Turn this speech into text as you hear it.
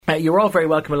You're all very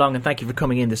welcome along, and thank you for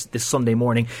coming in this Sunday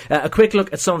morning. A quick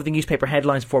look at some of the newspaper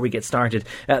headlines before we get started.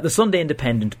 The Sunday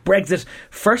Independent: Brexit,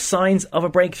 first signs of a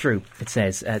breakthrough. It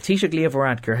says Taoiseach Leo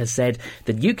Varadkar has said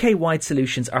that UK-wide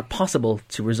solutions are possible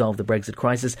to resolve the Brexit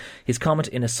crisis. His comment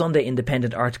in a Sunday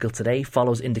Independent article today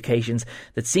follows indications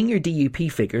that senior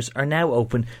DUP figures are now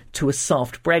open to a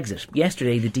soft Brexit.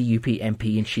 Yesterday, the DUP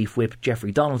MP and Chief Whip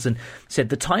Jeffrey Donaldson said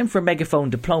the time for megaphone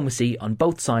diplomacy on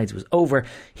both sides was over.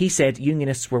 He said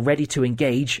unionists were ready to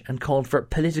engage and called for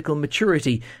political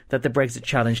maturity that the Brexit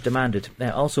challenge demanded.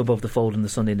 Also above the fold in the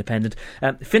Sunday Independent,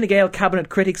 Fine Gael cabinet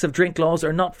critics of drink laws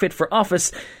are not fit for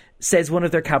office, says one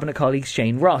of their cabinet colleagues,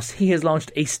 Shane Ross. He has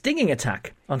launched a stinging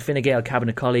attack on Fine Gael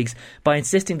cabinet colleagues by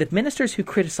insisting that ministers who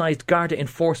criticised Garda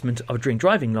enforcement of drink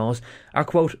driving laws are,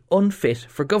 quote, unfit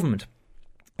for government.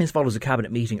 This follows a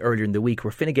cabinet meeting earlier in the week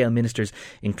where Fine Gael ministers,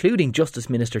 including Justice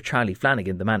Minister Charlie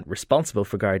Flanagan, the man responsible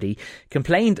for Gardaí,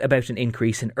 complained about an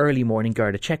increase in early morning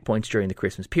Garda checkpoints during the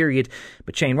Christmas period.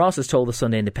 But Shane Ross has told the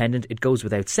Sunday Independent it goes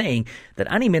without saying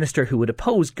that any minister who would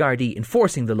oppose Gardaí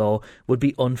enforcing the law would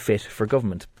be unfit for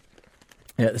government.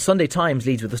 The Sunday Times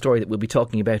leads with a story that we'll be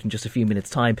talking about in just a few minutes'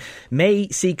 time. May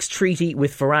seeks treaty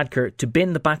with Varadkar to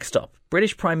bin the backstop.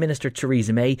 British Prime Minister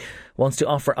Theresa May wants to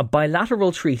offer a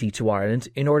bilateral treaty to Ireland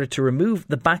in order to remove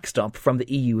the backstop from the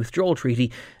EU withdrawal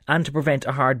treaty and to prevent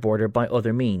a hard border by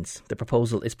other means. The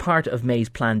proposal is part of May's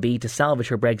plan B to salvage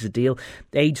her Brexit deal.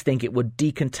 Aides think it would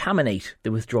decontaminate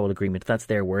the withdrawal agreement, that's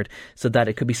their word, so that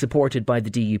it could be supported by the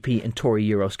DUP and Tory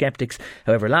Eurosceptics.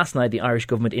 However, last night the Irish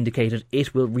government indicated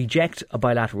it will reject a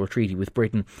bilateral treaty with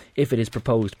Britain if it is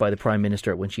proposed by the Prime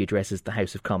Minister when she addresses the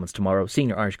House of Commons tomorrow.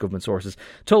 Senior Irish government sources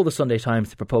told the Sunday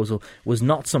Times the proposal was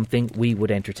not something we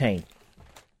would entertain.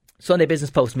 Sunday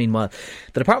Business Post, meanwhile,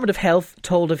 the Department of Health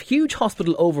told of huge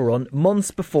hospital overrun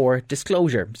months before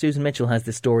disclosure. Susan Mitchell has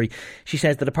this story. She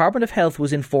says the Department of Health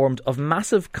was informed of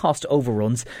massive cost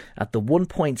overruns at the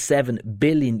 €1.7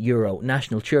 billion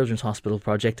National Children's Hospital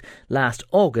project last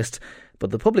August, but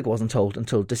the public wasn't told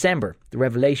until December. The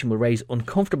revelation will raise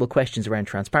uncomfortable questions around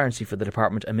transparency for the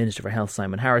Department and Minister for Health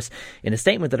Simon Harris. In a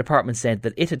statement, the Department said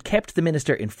that it had kept the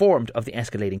Minister informed of the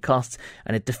escalating costs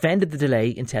and it defended the delay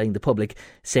in telling the public,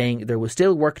 saying there was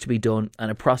still work to be done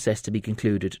and a process to be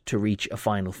concluded to reach a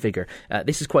final figure.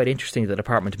 This is quite interesting. The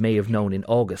Department may have known in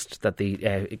August that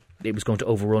it was going to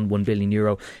overrun €1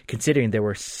 billion, considering there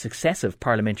were successive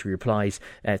parliamentary replies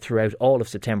throughout all of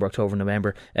September, October,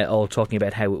 November, all talking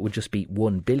about how it would just be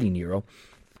 €1 billion.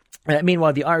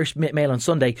 Meanwhile, the Irish Mail on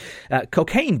Sunday,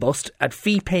 cocaine bust at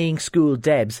fee-paying school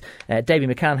Debs. Debbie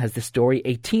McCann has this story.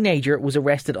 A teenager was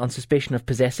arrested on suspicion of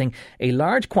possessing a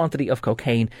large quantity of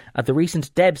cocaine at the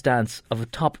recent Debs dance of a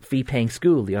top fee-paying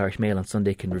school, the Irish Mail on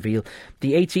Sunday can reveal.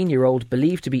 The 18-year-old,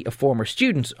 believed to be a former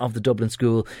student of the Dublin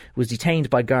school, was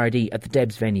detained by Gardaí at the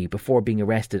Debs venue before being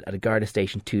arrested at a Garda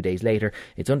station 2 days later.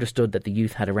 It's understood that the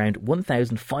youth had around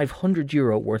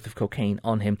 €1,500 worth of cocaine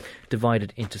on him,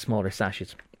 divided into smaller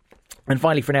sachets. And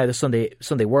finally, for now, the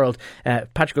Sunday World,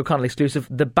 Patrick O'Connell exclusive,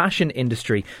 the bashing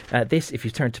industry. This, if you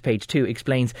turn to page 2,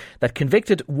 explains that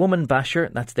convicted woman basher,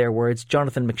 that's their words,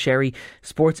 Jonathan McSherry,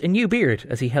 sports a new beard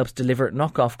as he helps deliver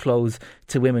knockoff clothes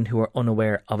to women who are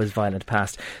unaware of his violent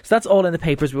past. So that's all in the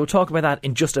papers. We'll talk about that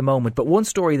in just a moment. But one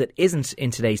story that isn't in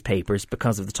today's papers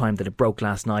because of the time that it broke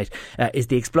last night is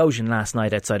the explosion last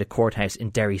night outside a courthouse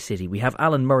in Derry City. We have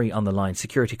Alan Murray on the line,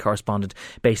 security correspondent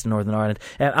based in Northern Ireland.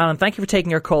 Alan, thank you for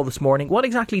taking our call this morning. What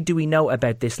exactly do we know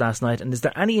about this last night, and is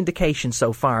there any indication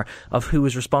so far of who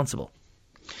is responsible?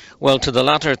 Well, to the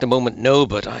latter at the moment, no,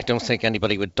 but I don't think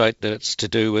anybody would doubt that it's to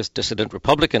do with dissident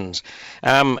Republicans.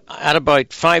 At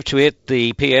about 5 to 8,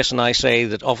 the PSNI say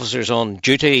that officers on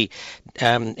duty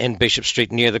in Bishop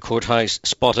Street near the courthouse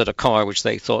spotted a car which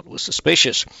they thought was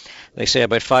suspicious. They say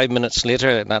about 5 minutes later,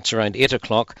 and that's around 8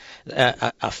 o'clock,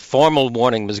 a formal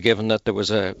warning was given that there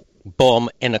was a bomb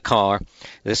in a car,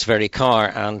 this very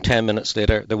car, and 10 minutes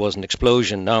later there was an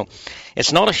explosion. Now,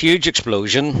 it's not a huge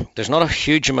explosion, there's not a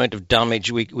huge amount of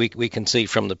damage we can see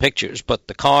from the pictures, but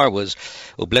the car was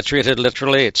obliterated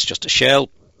literally. It's just a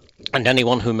shell, and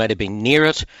anyone who might have been near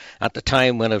it at the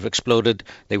time when it exploded,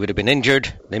 they would have been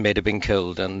injured, they may have been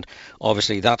killed, and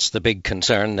obviously that's the big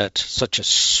concern, that such a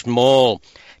small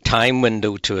time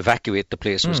window to evacuate the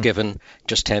place was given,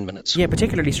 just 10 minutes. Yeah,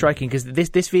 particularly striking because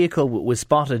this vehicle was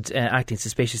spotted acting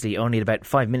suspiciously only at about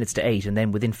 5 minutes to 8, and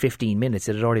then within 15 minutes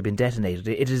it had already been detonated.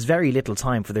 It is very little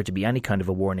time for there to be any kind of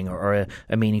a warning or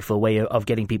a meaningful way of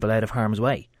getting people out of harm's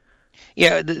way.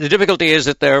 Yeah, the difficulty is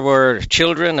that there were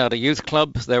children at a youth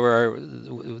club. There were,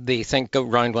 they think,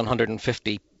 around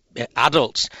 150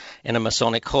 adults in a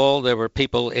Masonic hall. There were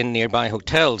people in nearby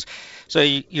hotels. So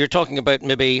you're talking about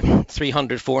maybe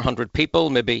 300, 400 people,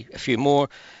 maybe a few more,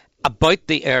 about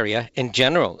the area in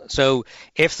general. So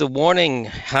if the warning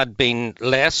had been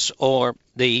less, or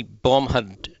the bomb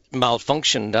had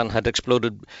malfunctioned and had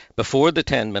exploded before the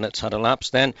 10 minutes had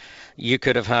elapsed, then you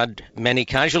could have had many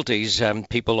casualties,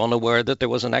 people unaware that there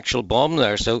was an actual bomb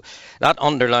there. So that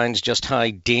underlines just how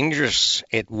dangerous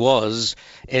it was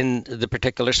in the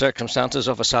particular circumstances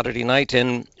of a Saturday night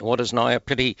in what is now a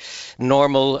pretty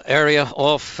normal area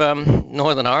of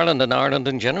Northern Ireland and Ireland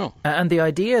in general. And the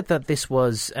idea that this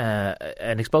was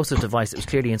an explosive device that was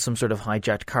clearly in some sort of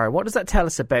hijacked car, what does that tell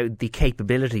us about the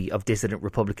capability of dissident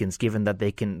Republicans, given that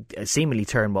they can seemingly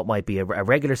turn what might be a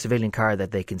regular civilian car,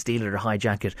 that they can steal it or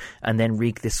hijack it and then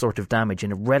wreak this sort of damage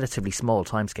in a relatively small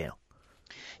timescale?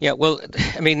 Yeah, well,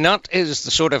 I mean, that is the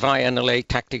sort of INLA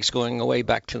tactics going away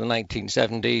back to the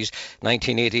 1970s,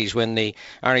 1980s, when the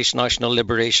Irish National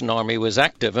Liberation Army was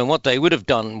active. And what they would have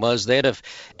done was they'd have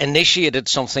initiated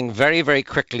something very, very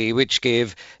quickly, which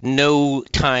gave no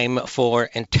time for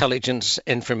intelligence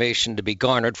information to be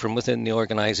garnered from within the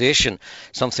organisation,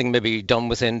 something maybe done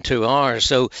within 2 hours.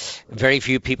 So very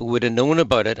few people would have known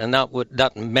about it, and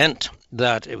that meant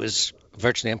that it was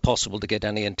virtually impossible to get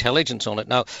any intelligence on it.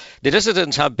 Now, the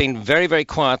dissidents have been very, very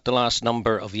quiet the last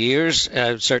number of years,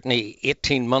 certainly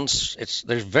 18 months.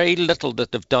 There's very little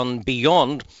that they've done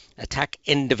beyond attack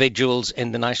individuals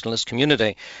in the nationalist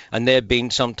community, and there have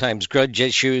been sometimes grudge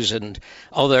issues and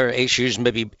other issues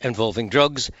maybe involving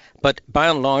drugs, but by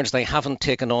and large they haven't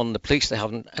taken on the police, they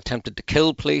haven't attempted to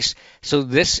kill police. So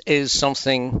this is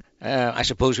something, I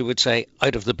suppose we would say,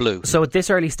 out of the blue. So at this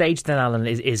early stage then, Alan,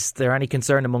 is there any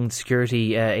concern among the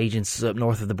security agents up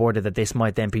north of the border that this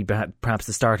might then be perhaps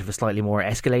the start of a slightly more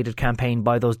escalated campaign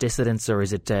by those dissidents, or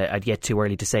is it yet too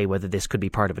early to say whether this could be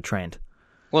part of a trend?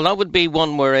 Well, that would be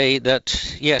one worry,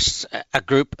 that, yes,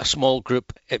 a small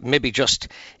group, maybe just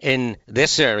in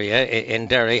this area in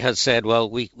Derry, has said, well,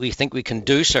 we think we can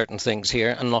do certain things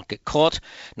here and not get caught,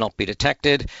 not be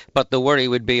detected. But the worry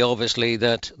would be obviously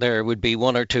that there would be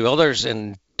one or two others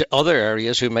in other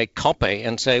areas who may copy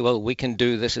and say, well, we can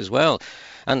do this as well.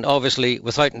 And obviously,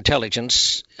 without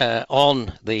intelligence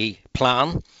on the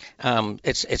plan,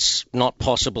 it's not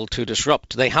possible to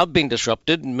disrupt. They have been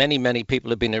disrupted. Many people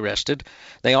have been arrested.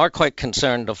 They are quite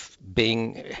concerned of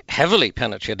being heavily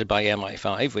penetrated by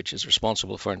MI5, which is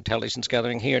responsible for intelligence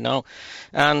gathering here now.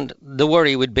 And the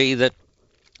worry would be that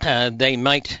they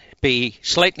might be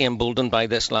slightly emboldened by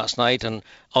this last night, and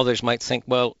others might think,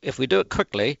 well, if we do it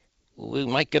quickly, we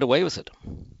might get away with it.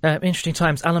 Interesting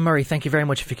times. Alan Murray, thank you very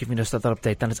much for giving us that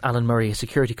update. That is Alan Murray, a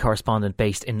security correspondent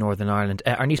based in Northern Ireland.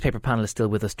 Our newspaper panel is still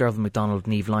with us, Derval MacDonald,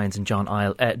 Niamh Lyons and John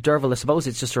Isle. Derval, I suppose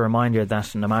it's just a reminder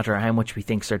that no matter how much we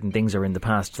think certain things are in the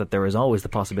past, that there is always the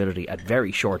possibility at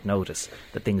very short notice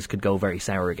that things could go very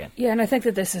sour again. Yeah, and I think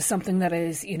that this is something that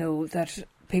is, that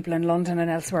people in London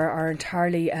and elsewhere are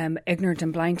entirely ignorant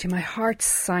and blind to. My heart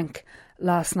sank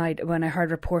last night when I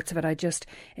heard reports of it. I just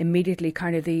immediately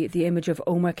kind of the image of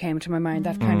Omagh came to my mind.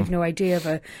 That kind of no idea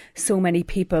of so many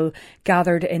people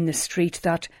gathered in the street,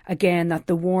 that again, that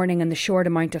the warning and the short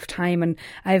amount of time. And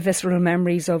I have visceral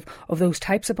memories of those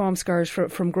types of bomb scares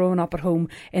from growing up at home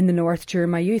in the north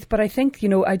during my youth. But I think,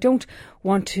 I don't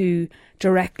want to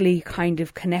directly kind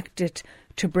of connect it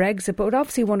to Brexit, but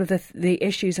obviously one of the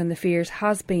issues and the fears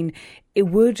has been,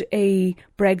 would a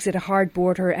Brexit, a hard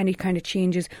border, any kind of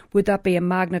changes, would that be a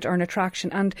magnet or an attraction?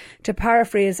 And to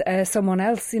paraphrase someone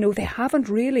else, they haven't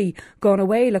really gone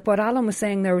away. Like what Alan was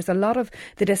saying, there was a lot of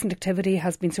the dissident activity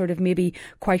has been sort of maybe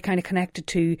quite kind of connected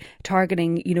to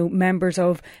targeting, members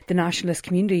of the nationalist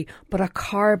community. But a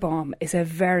car bomb is a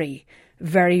very,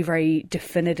 very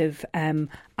definitive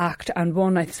act, and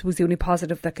one, I suppose, the only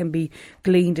positive that can be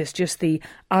gleaned is just the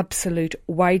absolute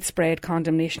widespread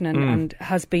condemnation, and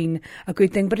has been a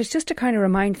good thing. But it's just to kind of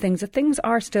remind things that things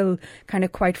are still kind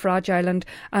of quite fragile, and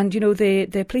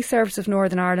the Police Service of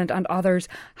Northern Ireland and others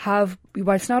have,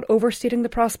 whilst not overstating the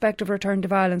prospect of return to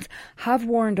violence, have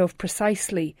warned of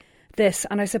precisely this.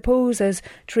 And I suppose as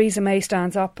Theresa May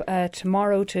stands up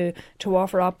tomorrow to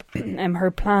offer up her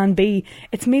plan B,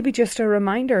 it's maybe just a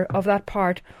reminder of that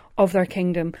part of their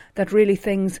kingdom, that really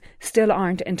things still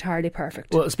aren't entirely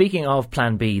perfect. Well, speaking of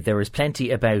Plan B, there is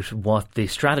plenty about what the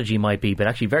strategy might be, but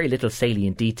actually very little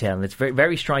salient detail. And it's very,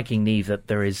 very striking, Niamh, that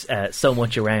there is so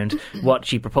much around what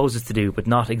she proposes to do, but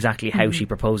not exactly how she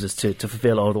proposes to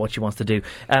fulfil all of what she wants to do.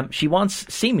 She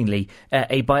wants, seemingly,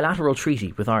 a bilateral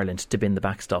treaty with Ireland to bin the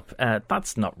backstop.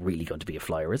 That's not really going to be a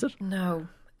flyer, is it? No.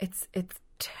 It's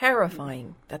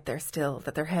terrifying that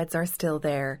their heads are still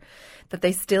there, that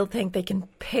they still think they can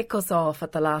pick us off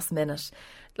at the last minute.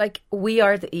 Like, we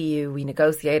are the EU, we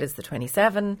negotiate as the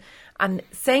 27, and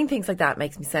saying things like that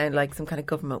makes me sound like some kind of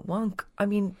government wonk. I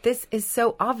mean, this is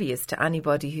so obvious to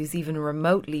anybody who's even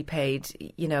remotely paid,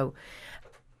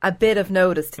 a bit of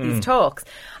notice to these talks.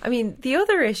 I mean, the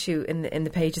other issue in the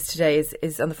pages today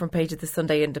is on the front page of the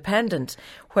Sunday Independent,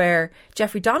 where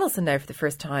Jeffrey Donaldson now for the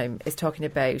first time is talking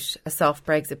about a soft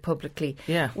Brexit publicly.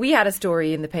 Yeah. We had a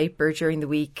story in the paper during the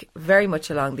week very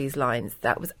much along these lines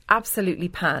that was absolutely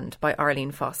panned by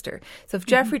Arlene Foster. So if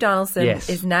Jeffrey Donaldson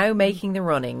is now making the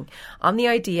running on the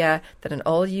idea that an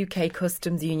all UK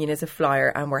customs union is a flyer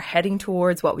and we're heading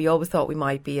towards what we always thought we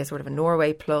might be, a sort of a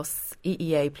Norway plus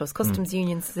EEA plus customs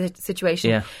union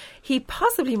situation, he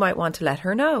possibly might want to let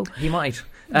her know. He might.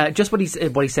 Just what he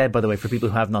said, by the way, for people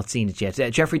who have not seen it yet.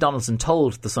 Jeffrey Donaldson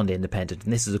told the Sunday Independent,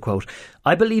 and this is a quote,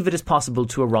 "I believe it is possible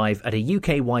to arrive at a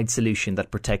UK-wide solution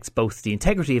that protects both the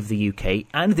integrity of the UK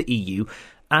and the EU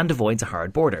and avoids a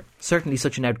hard border. Certainly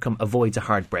such an outcome avoids a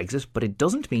hard Brexit, but it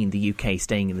doesn't mean the UK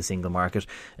staying in the single market.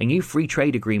 A new free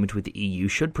trade agreement with the EU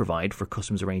should provide for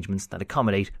customs arrangements that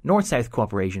accommodate North-South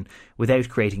cooperation without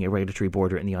creating a regulatory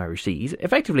border in the Irish Seas."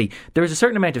 Effectively, there is a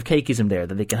certain amount of cakeism there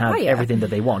that they can have everything that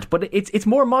they want, but it's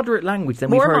more moderate language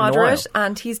than we've heard in a while. More moderate,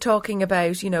 and he's talking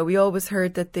about, we always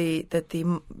heard that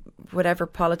the whatever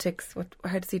politics,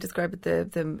 how does he describe it?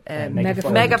 The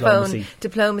megaphone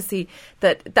diplomacy.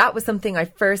 That was something I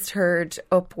first heard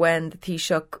up when the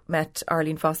Taoiseach met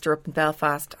Arlene Foster up in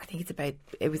Belfast. I think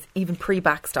it was even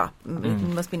pre-backstop. It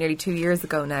must be nearly 2 years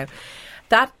ago now.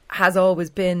 That has always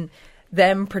been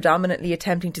them predominantly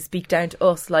attempting to speak down to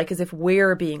us, like as if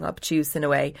we're being obtuse in a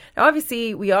way. Now,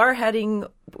 obviously, we are heading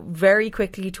very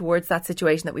quickly towards that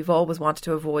situation that we've always wanted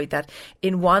to avoid, that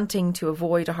in wanting to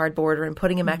avoid a hard border and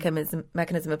putting a mechanism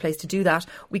in place to do that,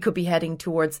 we could be heading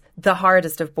towards the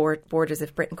hardest of borders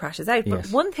if Britain crashes out. Yes.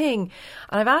 But one thing,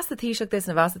 and I've asked the Taoiseach this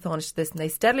and I've asked the Taoiseach this, and they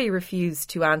steadily refuse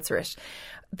to answer it.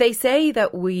 They say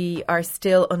that we are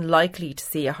still unlikely to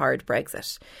see a hard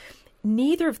Brexit.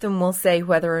 Neither of them will say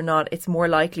whether or not it's more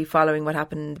likely, following what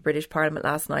happened in the British Parliament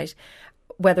last night,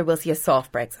 whether we'll see a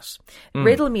soft Brexit.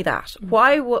 Riddle me that.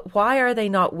 Why are they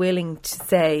not willing to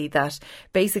say that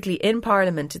basically in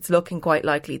Parliament it's looking quite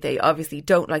likely? They obviously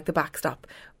don't like the backstop.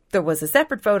 There was a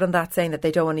separate vote on that saying that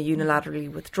they don't want to unilaterally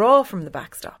withdraw from the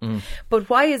backstop. But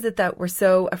why is it that we're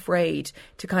so afraid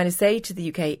to kind of say to the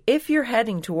UK, if you're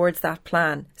heading towards that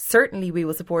plan, certainly we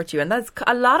will support you? And that's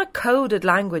a lot of coded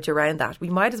language around that. We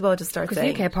might as well just start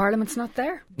saying. Because the UK Parliament's not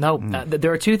there. No,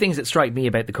 there are two things that strike me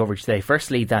about the coverage today.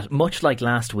 Firstly, that much like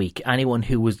last week, anyone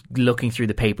who was looking through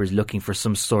the papers looking for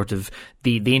some sort of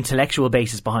the intellectual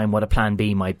basis behind what a plan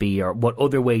B might be, or what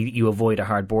other way you avoid a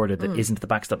hard border that isn't the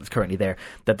backstop that's currently there,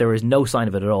 that there is no sign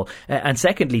of it at all. And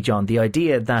secondly, John, the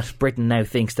idea that Britain now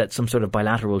thinks that some sort of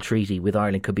bilateral treaty with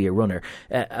Ireland could be a runner,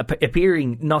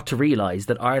 appearing not to realise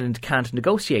that Ireland can't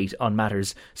negotiate on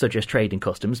matters such as trade and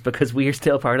customs because we are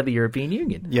still part of the European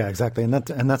Union. Yeah, exactly. And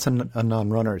that's a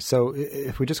non-runner. So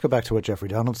if we just go back to what Jeffrey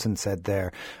Donaldson said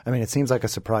there, I mean, it seems like a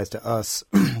surprise to us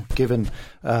given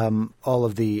all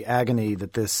of the agony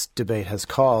that this debate has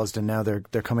caused, and now they're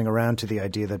coming around to the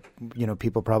idea that,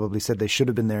 people probably said they should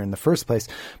have been there in the first place.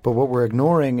 But what we're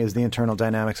ignoring is the internal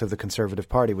dynamics of the Conservative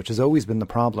Party, which has always been the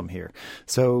problem here.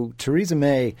 So Theresa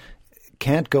May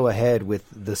can't go ahead with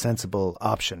the sensible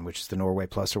option, which is the Norway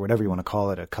Plus, or whatever you want to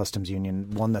call it, a customs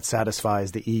union, one that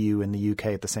satisfies the EU and the UK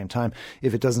at the same time,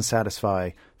 if it doesn't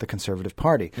satisfy the Conservative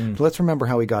Party. But let's remember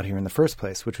how we got here in the first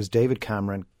place, which was David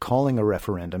Cameron calling a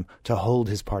referendum to hold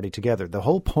his party together. The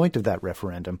whole point of that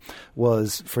referendum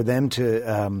was for them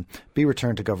to be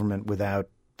returned to government without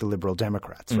the Liberal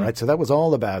Democrats, right? So that was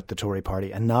all about the Tory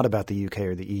party and not about the UK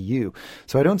or the EU.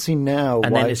 So I don't see now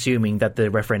And then assuming that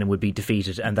the referendum would be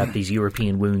defeated and that these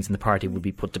European wounds in the party would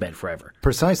be put to bed forever.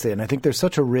 Precisely. And I think there's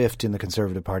such a rift in the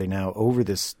Conservative Party now over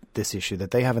this issue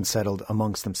that they haven't settled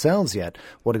amongst themselves yet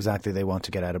what exactly they want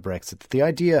to get out of Brexit. The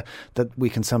idea that we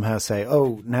can somehow say,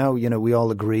 now, we all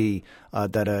agree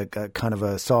that a kind of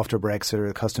a softer Brexit or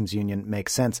a customs union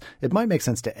makes sense. It might make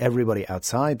sense to everybody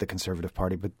outside the Conservative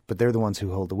Party, but they're the ones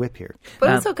who hold the whip here. But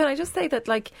also, can I just say that,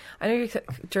 I know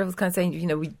Gerald's kind of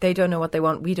saying, they don't know what they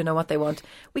want, we don't know what they want.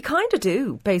 We kind of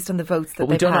do, based on the votes that they've had.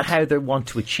 But we don't know how they want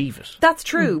to achieve it. That's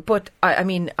true, but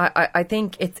I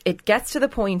think it gets to the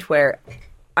point where,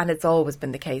 and it's always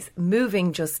been the case,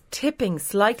 just tipping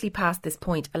slightly past this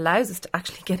point allows us to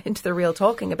actually get into the real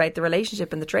talking about the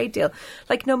relationship and the trade deal.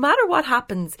 No matter what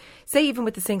happens, say even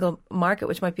with the single market,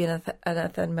 which might be an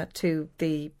anathema to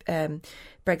the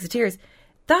Brexiteers,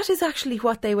 that is actually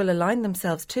what they will align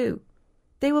themselves to.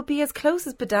 they will be as close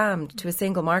as bedamned to a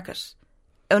single market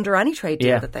under any trade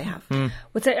deal that they have.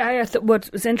 What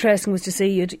was interesting was to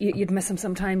see you'd miss him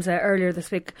sometimes earlier this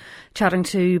week chatting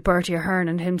to Bertie Ahern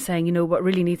and him saying, what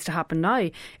really needs to happen now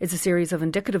is a series of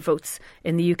indicative votes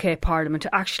in the UK Parliament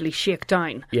to actually shake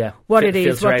down what it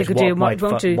is, what they could do and what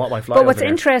won't do. But what's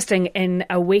interesting in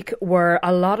a week where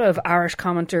a lot of Irish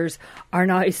commenters are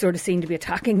now sort of seen to be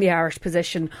attacking the Irish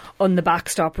position on the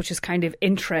backstop, which is kind of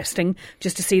interesting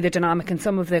just to see the dynamic in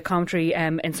some of the commentary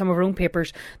in some of our own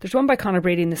papers. There's one by Conor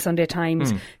Brady in the Sunday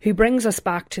Times who brings us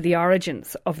back to the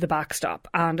origins of the backstop,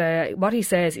 and what he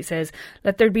says,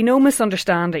 let there be no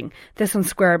misunderstanding, this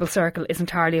unsquarable circle is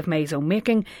entirely of May's own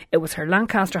making. It was her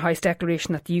Lancaster House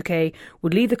declaration that the UK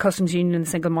would leave the customs union and the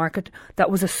single market. That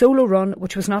was a solo run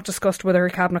which was not discussed with her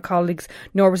cabinet colleagues,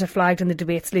 nor was it flagged in the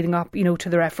debates leading up to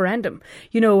the referendum.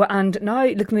 And now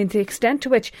looking at the extent to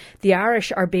which the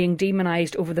Irish are being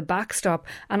demonised over the backstop,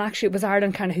 and actually it was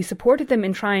Ireland kind of who supported them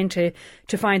in trying to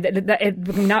find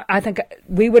that I think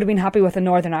we would have been happy with a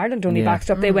Northern Ireland only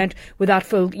backstop. They went with that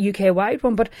full UK wide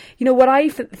one. But what I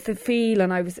feel,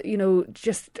 and I was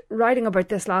just writing about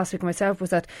this last week myself, was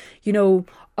that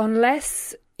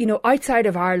unless outside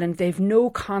of Ireland they've no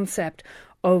concept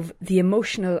of the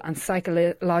emotional and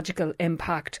psychological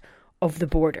impact of the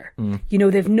border.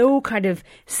 They've no kind of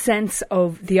sense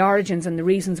of the origins and the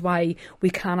reasons why we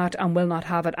cannot and will not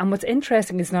have it. And what's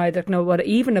interesting is now that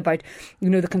even about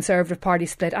the Conservative Party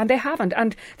split, and they haven't.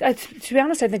 And to be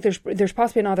honest, I think there's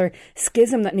possibly another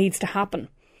schism that needs to happen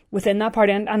within that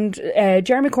party, and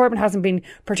Jeremy Corbyn hasn't been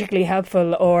particularly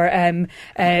helpful or it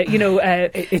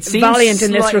valiant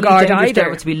in this regard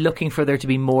either. To be looking for there to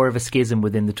be more of a schism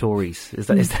within the Tories, is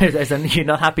that you're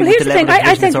not happy with the level of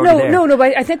division that's already there? No.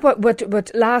 But I think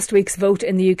what last week's vote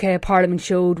in the UK Parliament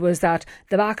showed was that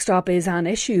the backstop is an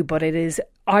issue, but it is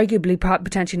arguably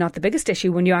potentially not the biggest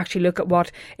issue when you actually look at what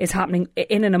is happening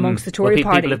in and amongst the Tory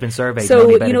party. People have been surveyed. So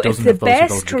if the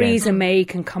best Theresa May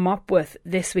can come up with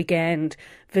this weekend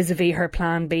vis-a-vis her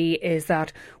plan B is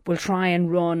that we'll try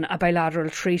and run a bilateral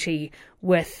treaty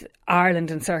with Ireland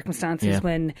in circumstances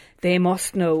when they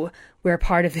must know we're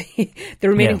part of the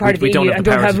remaining part of the EU and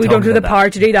we don't have the power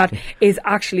to do that, is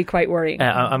actually quite worrying.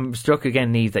 I'm struck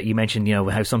again, Niamh, that you mentioned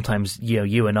how sometimes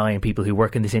you and I and people who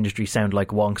work in this industry sound like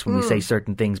wonks when we say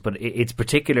certain things, but it's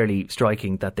particularly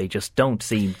striking that they just don't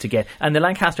seem to get. And the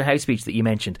Lancaster House speech that you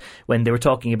mentioned, when they were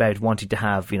talking about wanting to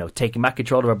have taking back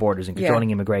control of our borders and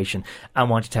controlling immigration and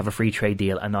wanting to have a free trade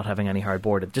deal and not having any hard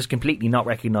border, just completely not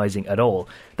recognising at all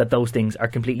that those things are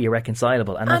completely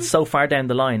irreconcilable, and that's so far down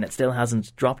the line it still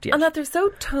hasn't dropped yet. And that they're so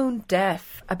tone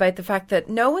deaf about the fact that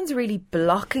no one's really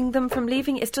blocking them from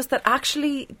leaving. It's just that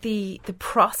actually the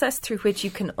process through which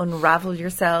you can unravel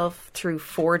yourself through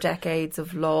 4 decades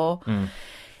of law,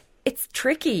 it's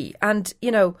tricky. And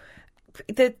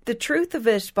the truth of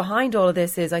it behind all of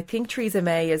this is I think Theresa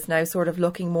May is now sort of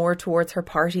looking more towards her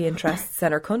party interests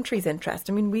than her country's interest.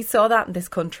 I mean, we saw that in this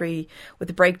country with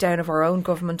the breakdown of our own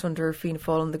government under Fianna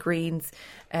Fáil and the Greens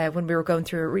when we were going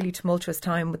through a really tumultuous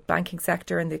time with the banking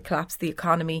sector and the collapse of the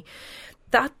economy.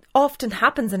 That often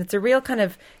happens, and it's a real kind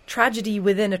of tragedy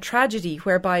within a tragedy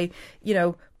whereby,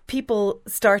 people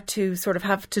start to sort of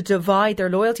have to divide their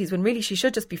loyalties when really she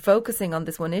should just be focusing on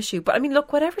this one issue. But I mean,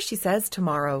 look, whatever she says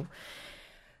tomorrow,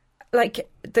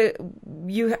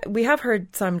 we have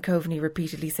heard Simon Coveney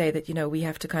repeatedly say that, we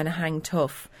have to kind of hang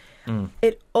tough.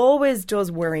 It always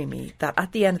does worry me that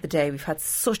at the end of the day we've had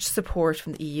such support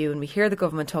from the EU and we hear the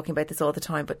government talking about this all the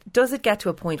time, but does it get to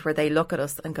a point where they look at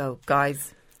us and go,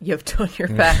 guys, you've done your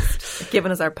best,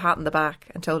 given us our pat on the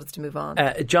back and told us to move on?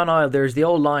 John Isle, there's the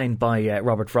old line by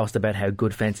Robert Frost about how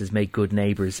good fences make good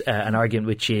neighbours, an argument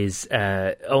which is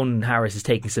Owen Harris is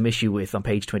taking some issue with on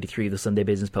page 23 of the Sunday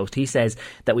Business Post. He says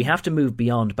that we have to move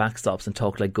beyond backstops and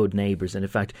talk like good neighbours. And in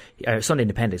fact, Sunday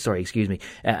Independent,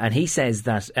 and he says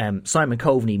that Simon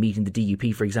Coveney meeting the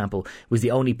DUP, for example, was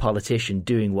the only politician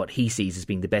doing what he sees as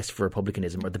being the best for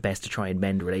republicanism or the best to try and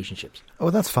mend relationships. Oh,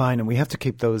 that's fine, and we have to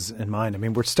keep those in mind. I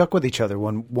mean, we're stuck with each other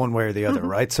one way or the other,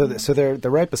 right? So they're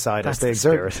right beside us. They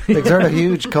exert a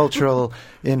huge cultural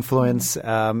influence,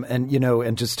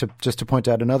 and just to point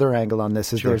out another angle on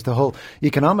this is there's the whole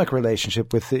economic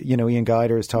relationship with Ian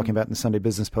Geider is talking about in the Sunday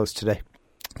Business Post today,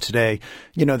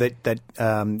 that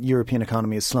European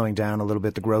economy is slowing down a little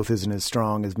bit. The growth isn't as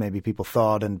strong as maybe people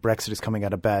thought, and Brexit is coming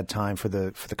at a bad time for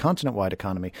the continent-wide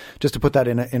economy. Just to put that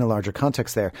in a larger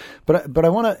context there, but I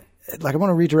want to. I want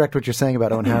to redirect what you're saying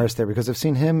about Owen Harris there, because I've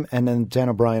seen him and then Dan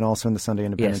O'Brien also in the Sunday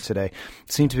Independent today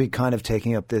seem to be kind of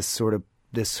taking up this sort of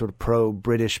this sort of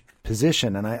pro-British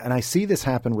position. And I see this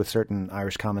happen with certain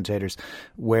Irish commentators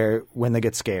where when they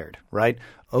get scared, right?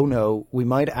 Oh no, we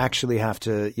might actually have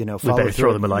to, follow we better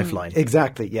throw them a lifeline.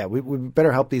 Exactly. Yeah. We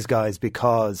better help these guys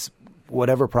because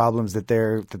whatever problems that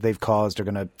they've caused are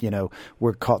going to,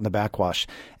 we're caught in the backwash.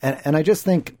 And I just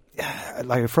think,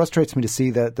 like, it frustrates me to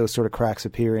see that those sort of cracks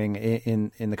appearing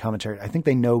in the commentary. I think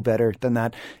they know better than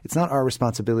that. It's not our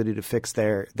responsibility to fix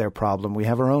their problem. We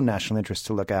have our own national interests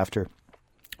to look after.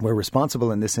 We're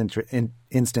responsible in this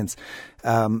instance,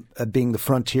 being the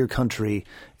frontier country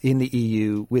in the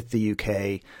EU with the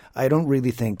UK. I don't really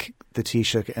think the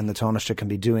Taoiseach and the Taoiseach can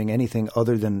be doing anything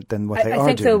other than what they are doing. I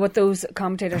think, though, what those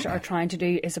commentators are trying to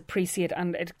do is appreciate,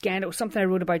 and again, it was something I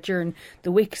wrote about during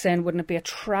the week, saying, wouldn't it be a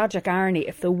tragic irony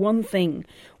if the one thing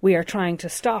we are trying to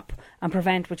stop and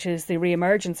prevent, which is the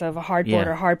re-emergence of a hard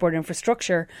border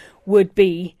infrastructure, would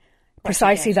be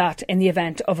precisely that in the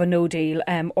event of a no deal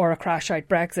or a crash out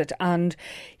Brexit. And,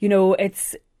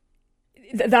 it's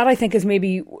that, I think, is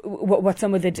maybe what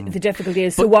some of the difficulty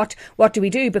is. So what do we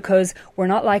do? Because we're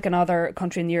not like another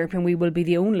country in the European. We will be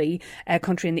the only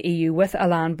country in the EU with a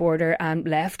land border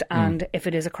left. And if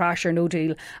it is a crash or no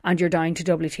deal, and you're down to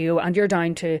WTO, and you're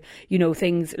down to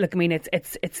things. Look, I mean,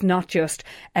 it's not just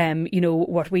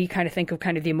what we kind of think of,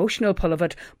 kind of the emotional pull of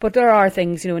it, but there are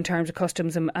things in terms of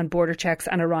customs and border checks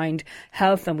and around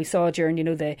health. And we saw during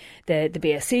the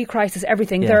BSC crisis,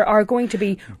 everything. Yeah. There are going to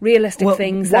be realistic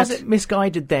things. Was it misguided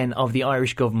then of the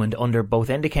Irish government under both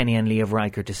Enda Kenny and Leo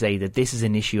Varadkar to say that this is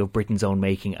an issue of Britain's own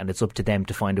making and it's up to them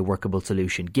to find a workable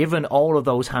solution, given all of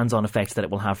those hands-on effects that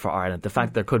it will have for Ireland? The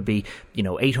fact there could be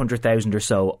 800,000 or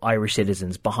so Irish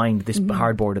citizens behind this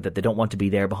hard border that they don't want to be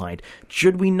there behind.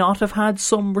 Should we not have had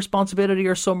some responsibility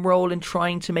or some role in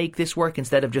trying to make this work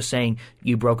instead of just saying,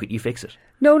 you broke it, you fix it?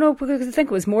 No, because I think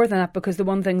it was more than that, because the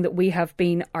one thing that we have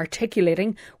been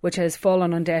articulating, which has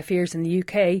fallen on deaf ears in the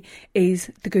UK, is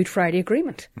the Good Friday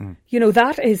Agreement.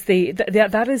 That is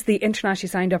that is the internationally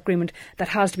signed up agreement that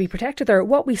has to be protected there.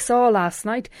 What we saw last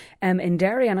night in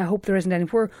Derry, and I hope there isn't any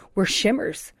more, were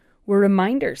shimmers, were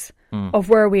reminders of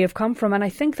where we have come from. And I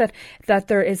think that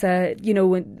there is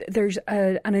there's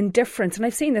an indifference, and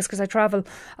I've seen this because I travel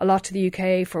a lot to the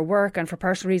UK for work and for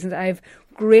personal reasons. I have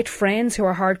great friends who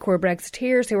are hardcore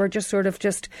Brexiteers who are just sort of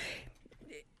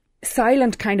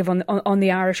silent kind of on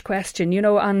the Irish question,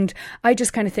 and I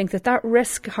just kind of think that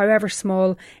risk, however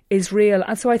small, is real.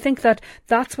 And so I think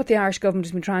that's what the Irish government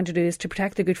has been trying to do, is to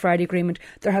protect the Good Friday Agreement.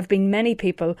 There have been many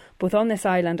people, both on this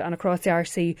island and across the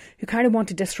Irish Sea, who kind of want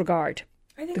to disregard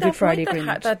the Good Friday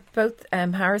Agreement. That both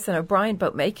Harris and O'Brien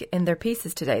both make in their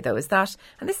pieces today, though, is that,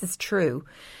 and this is true,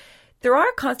 there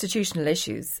are constitutional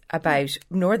issues about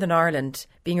Northern Ireland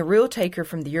being a rule taker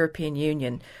from the European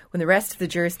Union when the rest of the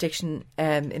jurisdiction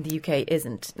in the UK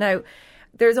isn't. Now,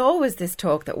 there's always this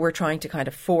talk that we're trying to kind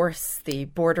of force the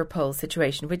border poll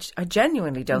situation, which I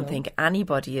genuinely don't think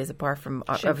anybody is, apart from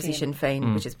obviously Sinn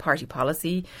Féin, which is party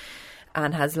policy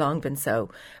and has long been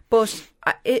so. But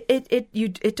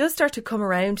it does start to come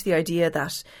around to the idea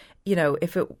that,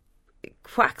 if it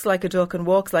quacks like a duck and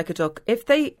walks like a duck, if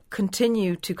they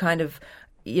continue to kind of,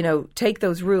 take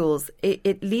those rules,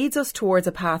 it leads us towards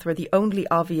a path where the only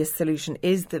obvious solution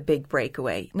is the big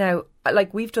breakaway. Now,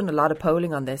 like, we've done a lot of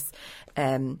polling on this.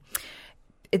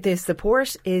 The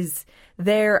support is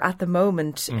there at the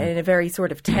moment in a very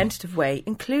sort of tentative way,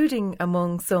 including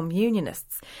among some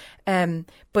unionists.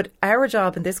 But our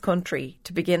job in this country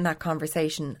to begin that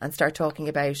conversation and start talking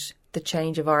about the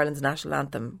change of Ireland's national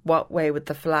anthem, what way would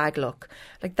the flag look?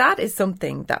 Like, that is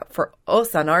something that for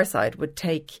us on our side would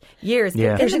take years.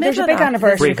 Yeah. There's a big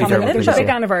anniversary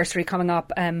coming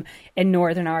up in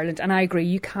Northern Ireland, and I agree,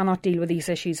 you cannot deal with these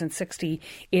issues in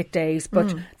 68 days,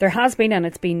 but there has been, and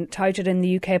it's been touted in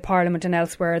the UK Parliament and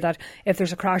elsewhere, that if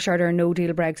there's a crash out or a no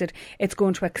deal Brexit, it's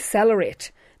going to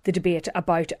accelerate the debate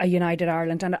about a united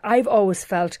Ireland. And I've always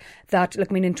felt that,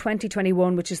 in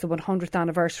 2021, which is the 100th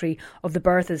anniversary of the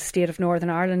birth of the state of Northern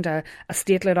Ireland, a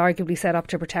statelet arguably set up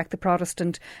to protect the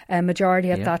Protestant majority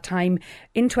at that time,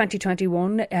 in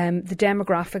 2021, the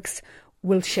demographics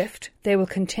will shift. They will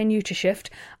continue to shift.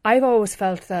 I've always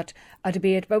felt that a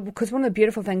debate, because one of the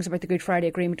beautiful things about the Good Friday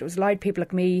Agreement, it was allowed people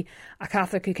like me, a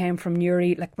Catholic who came from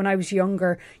Newry, like when I was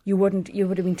younger, you would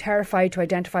have been terrified to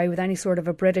identify with any sort of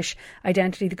a British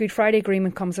identity. The Good Friday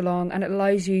Agreement comes along and it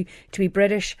allows you to be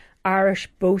British Irish,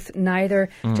 both, neither.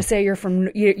 To say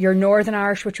you're Northern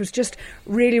Irish, which was just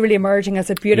really, really emerging as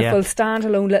a beautiful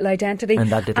standalone little identity.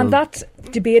 And that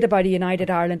debate about a united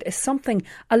Ireland is something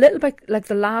a little bit like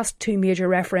the last two major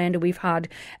referenda we've had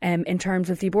in terms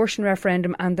of the abortion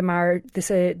referendum and the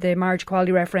marriage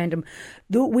equality referendum.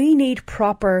 Though we need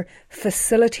proper,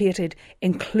 facilitated,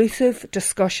 inclusive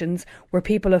discussions where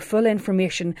people have full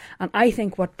information. And I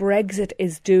think what Brexit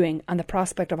is doing, and the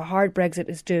prospect of a hard Brexit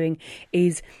is doing,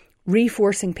 is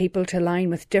reforcing people to align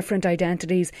with different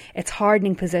identities. It's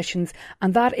hardening positions,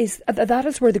 and that is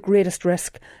where the greatest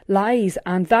risk lies.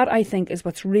 And that, I think, is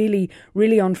what's really,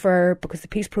 really unfair, because the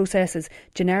peace process is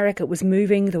generic. It was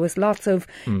moving. There was lots of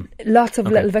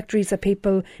little victories that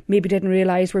people maybe didn't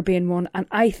realise were being won. And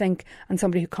I think, and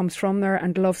somebody who comes from there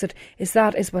and loves it,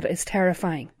 that is what is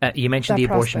terrifying. You mentioned the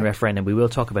abortion referendum. We will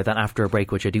talk about that after a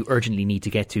break, which I do urgently need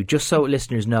to get to. Just so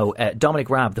listeners know,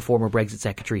 Dominic Raab, the former Brexit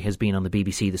Secretary, has been on the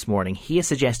BBC this morning. He has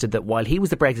suggested that while he was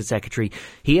the Brexit Secretary,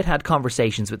 he had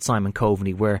conversations with Simon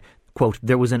Coveney where, quote,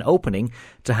 there was an opening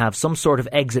to have some sort of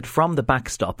exit from the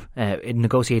backstop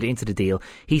negotiated into the deal.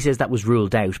 He says that was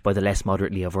ruled out by the less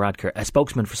moderate Leo Varadkar. A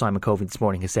spokesman for Simon Coveney this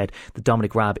morning has said that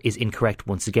Dominic Raab is incorrect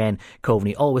once again.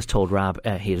 Coveney always told Raab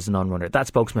he is a non-runner. That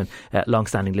spokesman,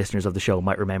 long-standing listeners of the show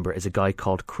might remember, is a guy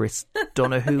called Chris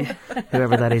Donoghue,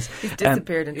 whoever that is. He's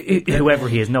disappeared. Whoever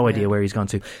he is, no idea where he's gone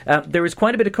to. There is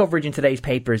quite a bit of coverage in today's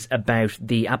papers about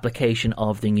the application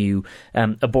of the new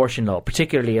abortion law,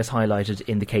 particularly as highlighted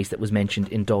in the case that was mentioned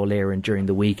in Dáil Éireann during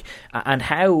the week, and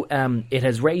how it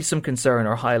has raised some concern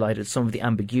or highlighted some of the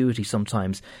ambiguity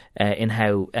sometimes in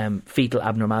how fetal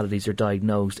abnormalities are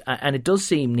diagnosed. And it does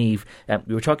seem, Niamh,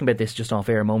 we were talking about this just off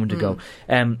air a moment ago,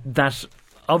 that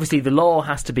obviously the law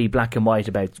has to be black and white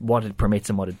about what it permits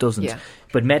and what it doesn't. Yeah.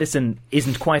 But medicine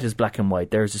isn't quite as black and white.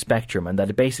 There's a spectrum, and that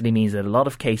it basically means that a lot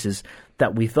of cases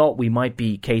that we thought we might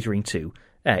be catering to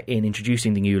in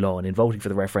introducing the new law and in voting for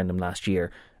the referendum last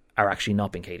year are actually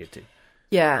not being catered to.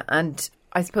 Yeah, and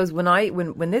I suppose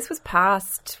when this was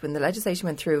passed, when the legislation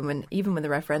went through, and even when the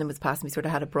referendum was passed, and we sort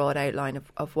of had a broad outline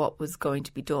of what was going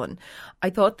to be done, I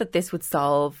thought that this would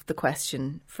solve the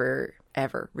question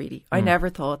forever, really. I never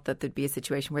thought that there'd be a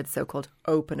situation where the so-called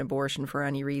open abortion for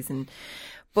any reason.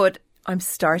 But I'm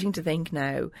starting to think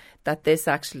now that this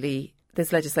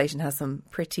legislation has some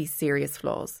pretty serious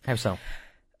flaws. How so?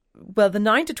 Well, the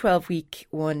 9 to 12 week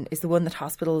one is the one that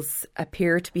hospitals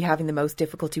appear to be having the most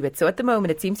difficulty with. So at the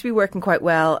moment, it seems to be working quite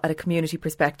well at a community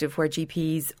perspective, where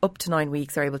GPs up to 9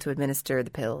 weeks are able to administer the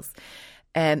pills.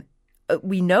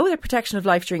 We know that protection of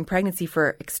life during pregnancy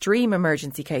for extreme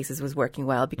emergency cases was working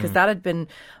well, because that had been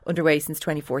underway since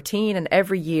 2014, and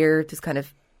every year there's kind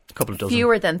of couple of dozen.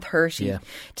 Fewer than 30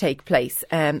 take place.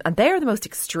 And they are the most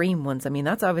extreme ones. I mean,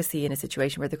 that's obviously in a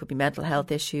situation where there could be mental health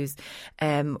issues,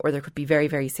 or there could be very,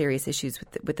 very serious issues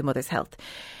with the mother's health.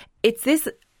 It's this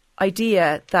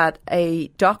idea that a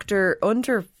doctor,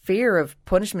 under fear of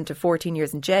punishment of 14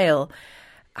 years in jail,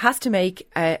 has to make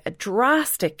a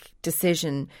drastic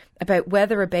decision about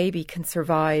whether a baby can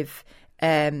survive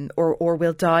or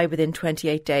will die within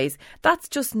 28 days. That's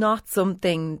just not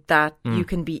something that you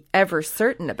can be ever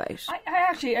certain about.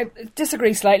 I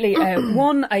disagree slightly.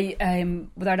 One,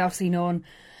 without obviously knowing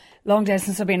long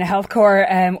distance of being a health corps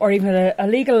or even a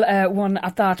legal one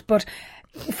at that, but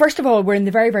first of all, we're in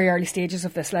the very, very early stages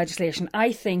of this legislation.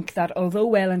 I think that although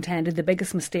well-intended, the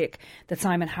biggest mistake that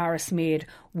Simon Harris made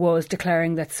was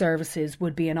declaring that services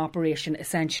would be in operation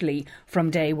essentially from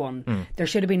day one. There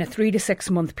should have been a 3 to 6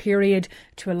 month period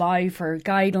to allow for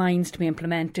guidelines to be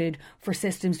implemented, for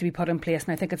systems to be put in place.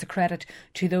 And I think it's a credit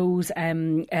to those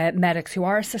medics who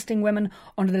are assisting women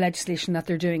under the legislation that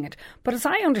they're doing it. But as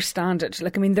I understand it,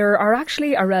 there are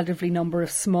actually a relatively number of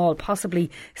small,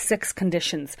 possibly 6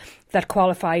 conditions that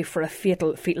qualify for a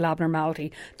fetal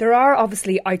abnormality. There are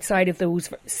obviously, outside of those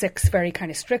 6 very kind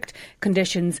of strict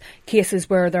conditions, cases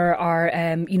where there are,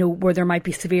 where there might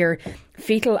be severe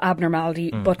fetal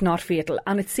abnormality, but not fatal.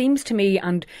 And it seems to me,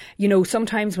 and,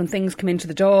 sometimes when things come into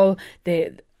the Dáil,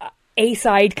 a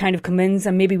side kind of comes in,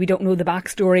 and maybe we don't know the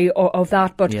backstory of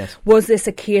that, but was this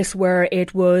a case where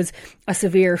it was a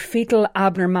severe fetal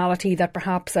abnormality that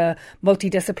perhaps a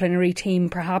multidisciplinary team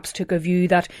perhaps took a view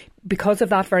that because of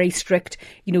that very strict,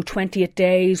 28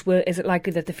 days, is it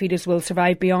likely that the fetus will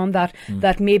survive beyond that?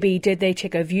 That maybe did they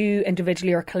take a view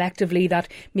individually or collectively that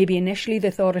maybe initially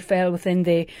they thought it fell within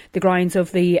the grounds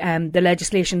of the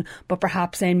legislation, but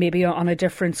perhaps then maybe on a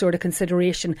different sort of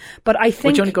consideration. But I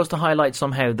think, which only goes to highlight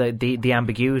somehow the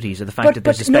ambiguities of the fact that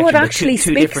there's a spectrum of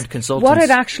two different consultants. What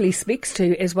it actually speaks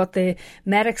to is what the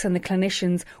medics and the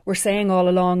clinicians were saying all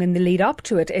along in the lead up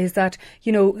to it, is that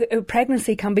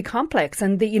pregnancy can be complex,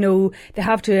 and know, they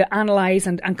have to analyse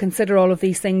and consider all of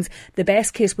these things. The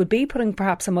best case would be putting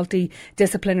perhaps a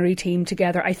multidisciplinary team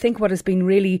together. I think what has been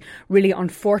really, really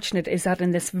unfortunate is that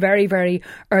in this very, very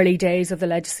early days of the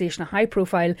legislation, a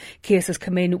high-profile case has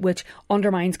come in which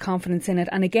undermines confidence in it.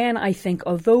 And again, I think,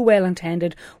 although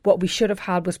well-intended, what we should have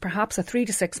had was perhaps a 3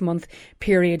 to 6 month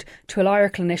period to allow our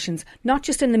clinicians, not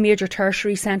just in the major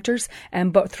tertiary centres,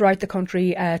 but throughout the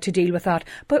country to deal with that.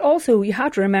 But also, you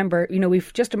have to remember, you know,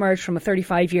 we've just emerged from a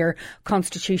 35-year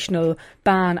constitutional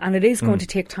ban, and it is going to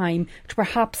take time to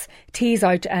perhaps tease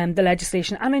out the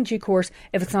legislation, and in due course,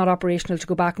 if it's not operational, to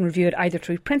go back and review it either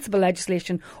through principal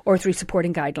legislation or through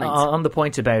supporting guidelines. On the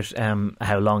point about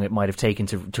how long it might have taken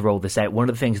to roll this out, one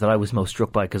of the things that I was most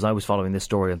struck by, because I was following this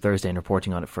story on Thursday and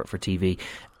reporting on it for TV,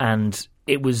 and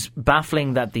it was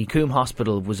baffling that the Coombe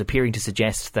Hospital was appearing to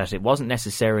suggest that it wasn't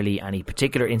necessarily any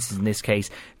particular instance in this case,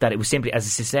 that it was simply as a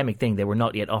systemic thing, they were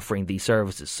not yet offering these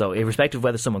services. So irrespective of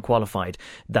whether someone qualified,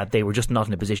 that they were just not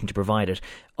in a position to provide it.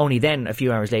 Only then, a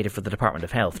few hours later, for the Department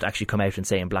of Health to actually come out and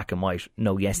say in black and white,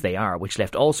 no, yes, they are, which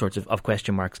left all sorts of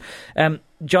question marks.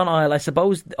 John Isle, I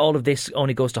suppose all of this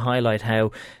only goes to highlight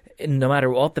how, no matter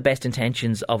what the best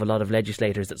intentions of a lot of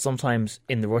legislators, that sometimes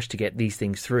in the rush to get these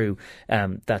things through,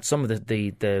 that some of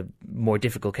the more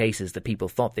difficult cases that people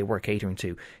thought they were catering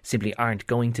to simply aren't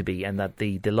going to be, and that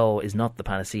the law is not the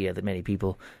panacea that many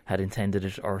people had intended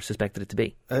it or suspected it to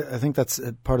be. I think that's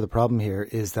part of the problem here,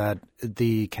 is that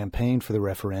the campaign for the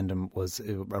referendum was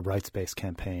a rights-based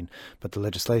campaign, but the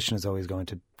legislation is always going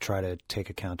to try to take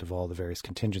account of all the various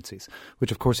contingencies,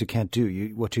 which of course you can't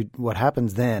do. What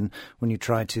happens then when you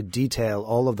try to detail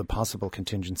all of the possible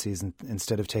contingencies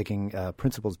instead of taking a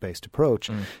principles-based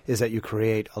approach is that you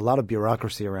create a lot of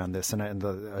bureaucracy around this. And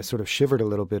I sort of shivered a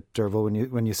little bit, Derval,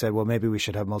 when you said, well, maybe we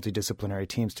should have multidisciplinary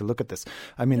teams to look at this.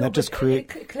 I mean, that just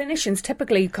creates... Clinicians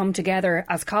typically come together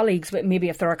as colleagues, maybe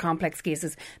if there are complex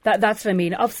cases. That's what I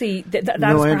mean. Obviously, that's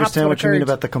no, I understand what you mean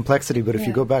about the complexity, but if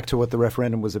you go back to what the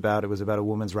referendum was about, it was about a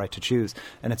woman's right to choose.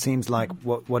 And it seems like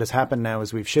what has happened now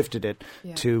is we've shifted it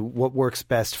to what works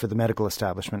best for the medical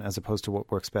establishment as opposed to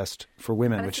what works best for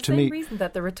women. And which it's to the me, same reason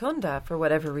that the Rotunda, for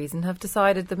whatever reason, have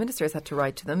decided, the ministers had to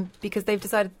write to them because they've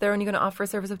decided they're only going to offer a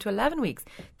service up to 11 weeks.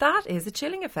 That is a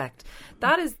chilling effect.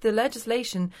 That is the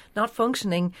legislation not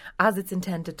functioning as it's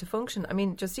intended to function. I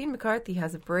mean, Justine McCarthy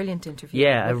has a brilliant interview.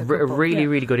 Yeah, a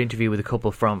really good interview with a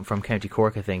couple from County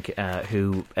Cork, I think,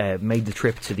 who made the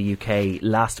trip to the UK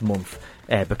last month.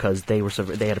 Because they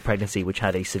had a pregnancy which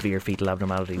had a severe fetal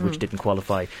abnormality which didn't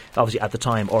qualify, obviously at the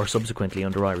time or subsequently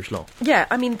under Irish law. Yeah,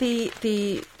 I mean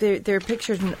they're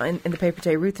pictured in the paper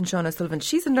today. Ruth and Sean O'Sullivan.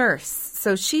 She's a nurse,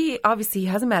 so she obviously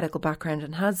has a medical background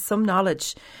and has some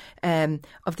knowledge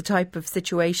of the type of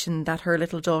situation that her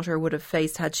little daughter would have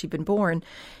faced had she been born.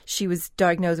 She was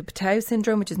diagnosed with Patau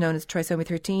syndrome, which is known as trisomy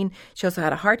 13. She also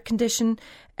had a heart condition,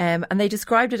 and they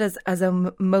described it as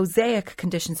a mosaic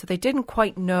condition, so they didn't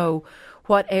quite know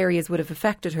what areas would have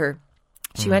affected her.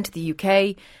 She went to the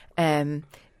UK,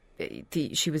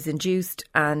 she was induced,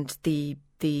 and the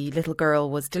little girl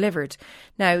was delivered.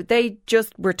 Now, they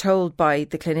just were told by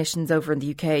the clinicians over in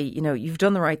the UK, you know, you've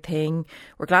done the right thing.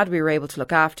 We're glad we were able to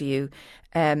look after you.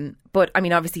 But, I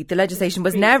mean, obviously, the legislation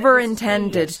was never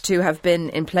intended to have been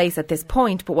in place at this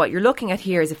point. But what you're looking at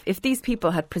here is if these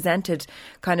people had presented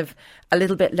kind of a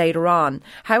little bit later on,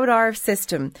 how would our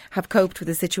system have coped with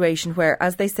a situation where,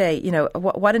 as they say, you know,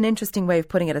 what an interesting way of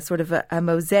putting it, a sort of a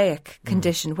mosaic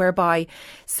condition whereby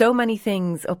so many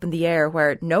things up in the air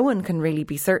where no one can really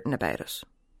be certain about it.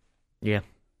 Yeah.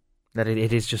 That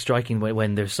it is just striking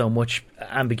when there's so much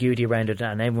ambiguity around it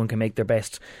and everyone can make their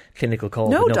best clinical call,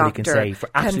 no but nobody doctor can say for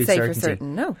absolute certainty. For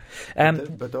certain, no.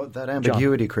 But that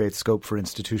ambiguity creates scope for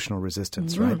institutional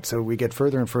resistance, right? So we get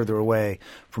further and further away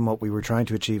from what we were trying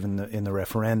to achieve in the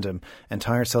referendum and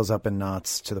tie ourselves up in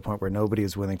knots to the point where nobody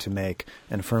is willing to make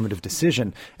an affirmative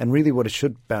decision. And really what it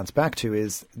should bounce back to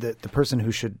is that the person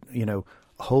who should, you know,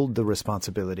 hold the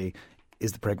responsibility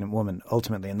is the pregnant woman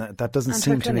ultimately, and that doesn't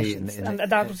seem to me in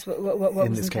that was what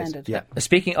was intended. Yeah.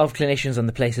 Speaking of clinicians and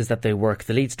the places that they work,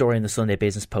 the lead story in the Sunday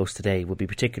Business Post today would be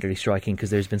particularly striking because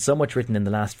there's been so much written in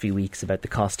the last few weeks about the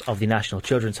cost of the National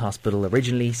Children's Hospital,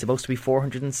 originally supposed to be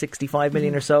 465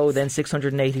 million or so, then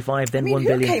 685, then 1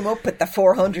 billion. Who came up with the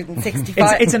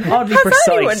 465? It's an oddly precise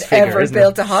figure. Has anyone ever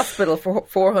built a hospital for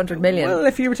 400 million? Well,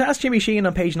 if you were to ask Jimmy Sheehan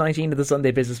on page 19 of the Sunday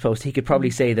Business Post, he could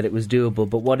probably say that it was doable.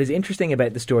 But what is interesting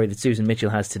about the story that Susan Mitchell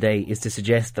has today is to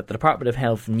suggest that the Department of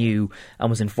Health knew and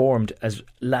was informed as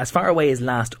far away as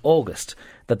last August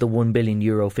that the €1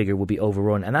 billion figure would be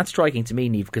overrun. And that's striking to me,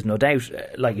 Niamh, because no doubt,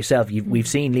 like yourself, we've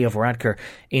seen Leo Varadkar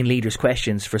in Leaders'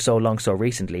 Questions for so long, so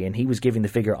recently, and he was giving the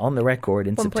figure on the record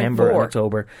in 1. September and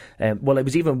October. Well, it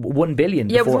was even 1 billion.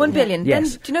 Yeah, before. It was 1 billion.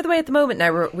 Yes. Then, do you know the way at the moment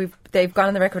now they've gone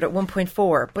on the record at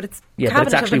 1.4, but it's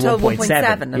Cabinet have been told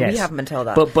 1.7, and yes. we haven't been told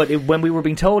that. But when we were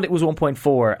being told it was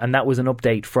 1.4, and that was an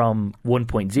update from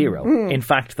 1.0. In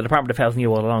fact, the Department of Health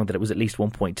knew all along that it was at least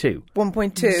 1.2.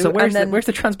 1.2. So where's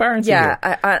the transparency here?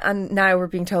 And now we're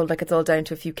being told like it's all down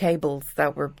to a few cables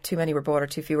that were too many were bought or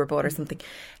too few were bought or something.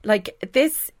 Like,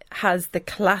 this has the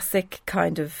classic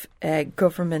kind of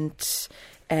government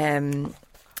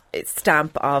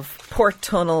stamp of Port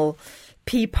Tunnel,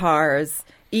 PPARs,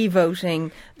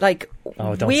 e-voting. Like,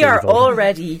 we are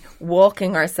already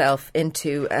walking ourselves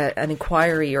into an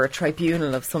inquiry or a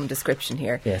tribunal of some description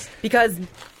here. Yes. Because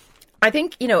I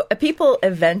think, people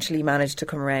eventually manage to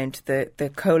come around to the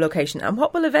co-location and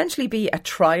what will eventually be a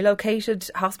tri-located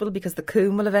hospital, because the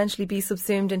Coombe will eventually be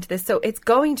subsumed into this. So it's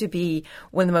going to be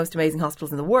one of the most amazing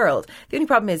hospitals in the world. The only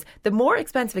problem is the more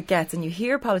expensive it gets, and you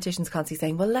hear politicians constantly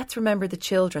saying, well, let's remember the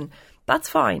children. That's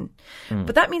fine.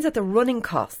 But that means that the running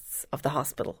costs of the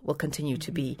hospital will continue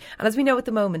to be. And as we know at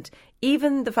the moment,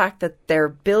 even the fact that they're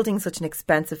building such an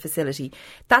expensive facility,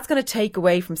 that's going to take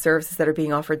away from services that are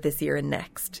being offered this year and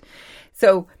next.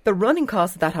 So the running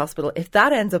cost of that hospital, if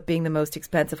that ends up being the most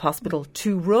expensive hospital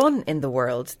to run in the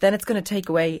world, then it's going to take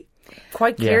away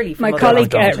quite clearly from my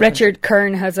colleague Richard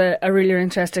Kern has a really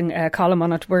interesting column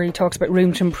on it where he talks about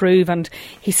room to improve, and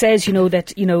he says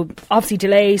that obviously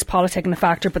delays, politicking a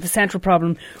factor, but the central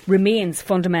problem remains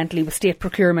fundamentally with state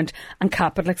procurement and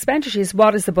capital expenditures.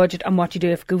 What is the budget and what you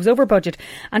do if it goes over budget?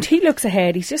 And he looks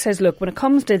ahead. He just says, look, when it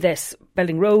comes to this,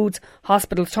 building roads,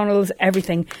 hospitals, tunnels,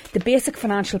 everything, the basic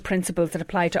financial principles that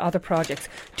apply to other projects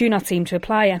do not seem to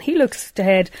apply. And he looks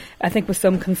ahead, I think, with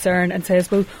some concern and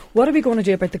says, well, what are we going to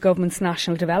do about the government's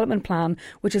National Development Plan,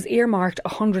 which has earmarked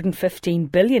 115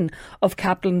 billion of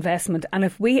capital investment? And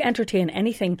if we entertain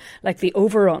anything like the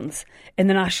overruns in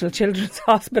the National Children's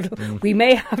Hospital, we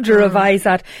may have to revise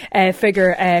that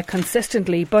figure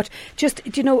consistently. But just,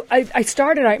 I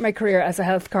started out my career as a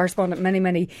health correspondent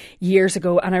many years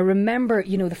ago, and I remember,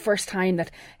 the first time that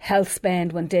health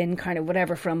spend went in kind of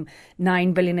whatever from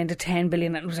 9 billion into 10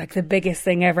 billion, it was like the biggest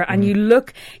thing ever. And you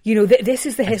look, this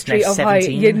is the history of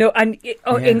 17.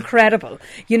 How, incredible,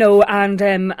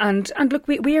 and look,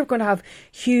 we are going to have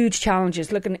huge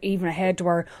challenges looking even ahead to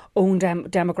our own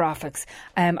demographics,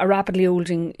 a rapidly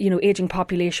aging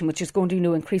population, which is going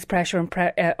to increase pressure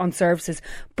on services.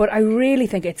 But I really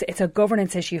think it's a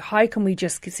governance issue. How can we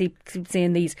just keep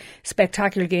seeing these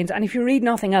spectacular gains? And if you read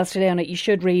nothing else today on it, you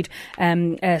should read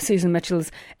Susan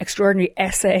Mitchell's extraordinary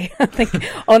essay, I think,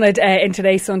 on it in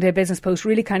today's Sunday Business Post,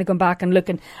 really kind of going back and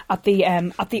looking at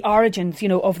the origins,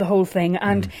 of the whole thing.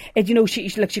 And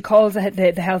she calls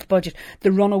the health budget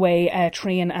the runaway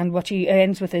train, and what she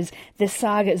ends with is, this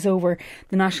saga is over.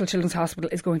 The National Children's Hospital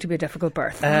is going to be a difficult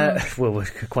birth. Well,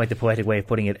 quite the poetic way of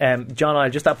putting it. John Isle,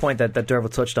 just that point that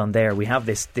Derval touched on there, we have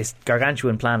this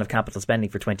gargantuan plan of capital spending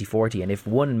for 2040, and if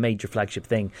one major flagship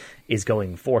thing is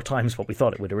going 4 times what we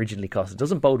thought it would originally cost, it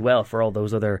doesn't bode well for all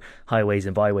those other highways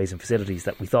and byways and facilities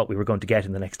that we thought we were going to get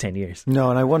in the next 10 years. No,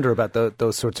 and I wonder about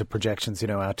those sorts of projections,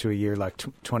 out to a year like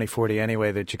 2040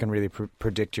 anyway, that you can really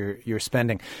predict your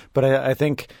spending. But I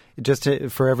think just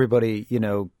for everybody,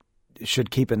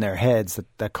 should keep in their heads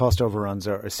that cost overruns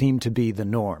seem to be the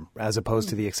norm as opposed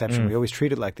to the exception. We always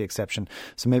treat it like the exception.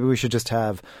 So maybe we should just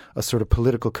have a sort of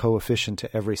political coefficient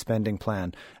to every spending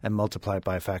plan and multiply it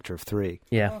by a factor of 3.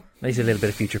 Yeah, there's a little bit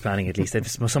of future planning at least.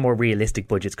 There's some more realistic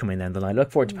budgets coming down the line. I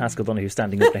look forward to Pascal Donoghue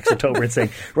standing up next October and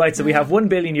saying, right, so we have €1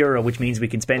 billion, which means we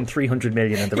can spend 300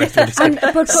 million and the rest of it is soaked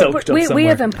up somewhere. We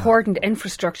have important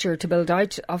infrastructure to build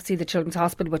out. Obviously the Children's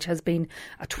Hospital, which has been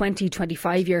a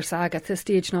 20-25 year saga at this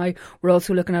stage now. We're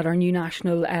also looking at our new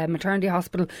national maternity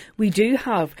hospital. We do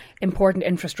have important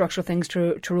infrastructural things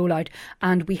to roll out,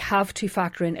 and we have to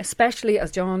factor in, especially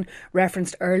as John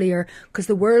referenced earlier, because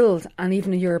the world and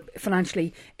even Europe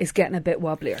financially is getting a bit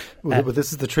wobblier. Well, but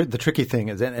this is the tricky thing,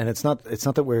 and it's not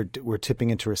that we're tipping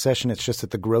into recession. It's just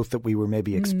that the growth that we were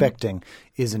maybe expecting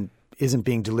isn't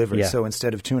being delivered. Yeah. So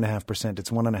instead of 2.5%,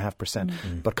 it's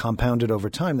 1.5%. But compounded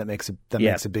over time, that makes a big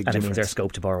difference. And it means our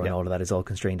scope to borrow and all of that is all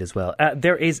constrained as well.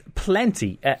 There is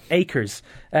plenty, acres,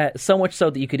 so much so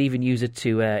that you could even use it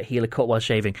to heal a cut while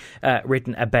shaving,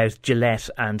 written about Gillette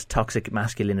and toxic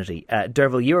masculinity.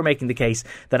 Derval, you were making the case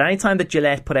that any time that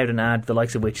Gillette put out an ad, the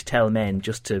likes of which tell men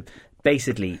just to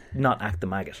basically not act the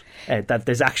maggot. That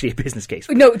there's actually a business case.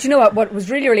 No, do you know what was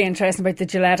really, really interesting about the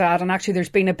Gillette ad, and actually there's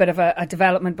been a bit of a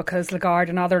development because Lagarde,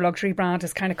 another luxury brand,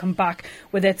 has kind of come back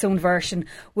with its own version,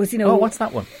 was, what's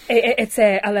that one? It's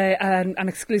an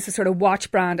exclusive sort of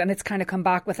watch brand, and it's kind of come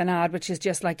back with an ad which is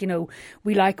just like,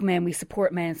 we like men, we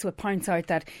support men. So it points out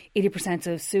that 80%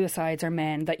 of suicides are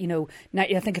men, that,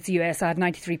 I think it's a US ad,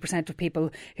 93% of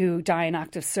people who die in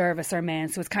active service are men.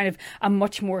 So it's kind of a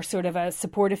much more sort of a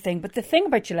supportive thing. But the thing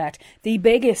about Gillette, the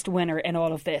biggest winner in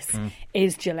all of this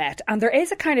is Gillette. And there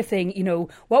is a kind of thing,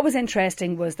 what was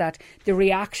interesting was that the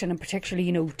reaction, and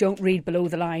particularly, don't read below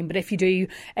the line, but if you do,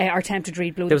 are tempted to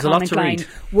read below the comment line,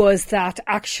 was that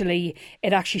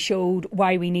it actually showed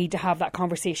why we need to have that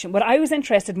conversation. What I was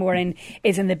interested more in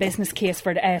is in the business case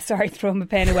for, throwing my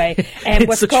pen away,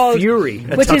 what's called fury,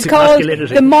 which is called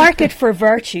the market for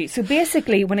virtue. So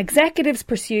basically, when executives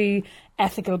pursue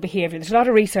ethical behaviour, there's a lot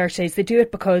of research says they do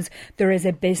it because there is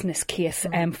a business case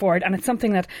for it, and it's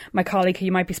something that my colleague, who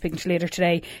you might be speaking to later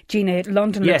today, Gina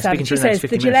London, looks at. She says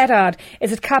the Gillette ad,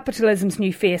 is it capitalism's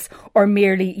new face or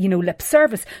merely lip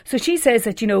service? So she says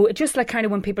that just like kind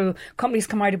of when companies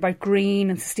come out about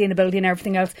green and sustainability and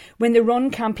everything else, when they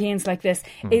run campaigns like this,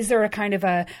 is there a kind of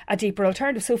a deeper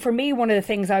alternative? So for me, one of the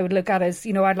things I would look at is,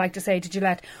 I'd like to say to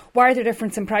Gillette, why are there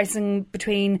differences in pricing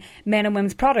between men and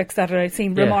women's products that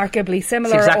seem remarkably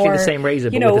similar? It's exactly the same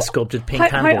razor, but with a sculpted pink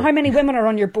handle. How many women are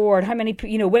on your board? How many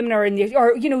women are in the,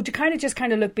 or to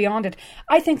kind of look beyond it?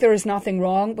 I think there is nothing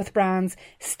wrong with brands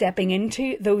stepping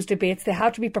into those debates. They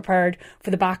have to be prepared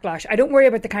for the backlash. I don't worry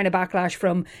about the kind of backlash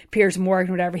from Piers Morgan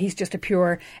or whatever. He's just a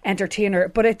pure entertainer.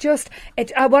 But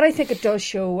what I think it does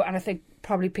show, and I think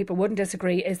probably people wouldn't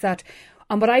disagree, is that.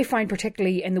 And what I find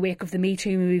particularly in the wake of the Me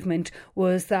Too movement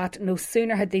was that no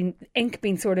sooner had the ink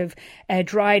been sort of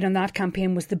dried on that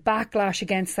campaign was the backlash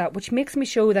against that, which makes me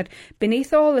show that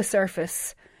beneath all the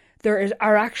surface, there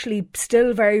are actually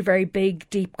still very, very big,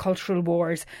 deep cultural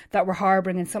wars that we're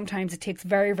harbouring, and sometimes it takes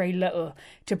very, very little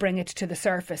to bring it to the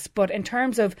surface. But in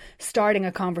terms of starting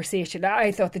a conversation,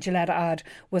 I thought the Gillette ad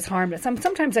was harmless. And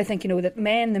sometimes I think, that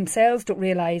men themselves don't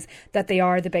realise that they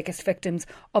are the biggest victims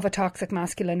of a toxic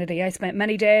masculinity. I spent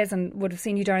many days and would have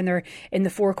seen you down there in the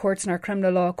forecourts in our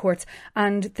criminal law courts,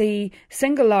 and the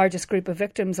single largest group of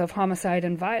victims of homicide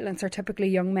and violence are typically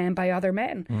young men by other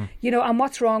men. And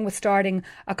what's wrong with starting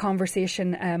a conversation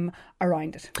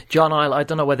around it? John Isle, I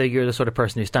don't know whether you're the sort of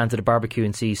person who stands at a barbecue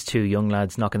and sees two young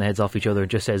lads knocking the heads off each other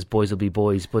and just says boys will be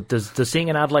boys, but does seeing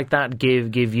an ad like that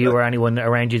give you or anyone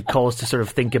around you cause to sort of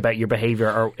think about your behaviour,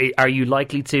 or are you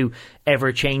likely to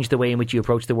ever change the way in which you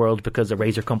approach the world because a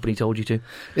razor company told you to?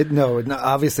 No,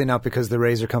 obviously not because the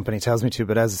razor company tells me to,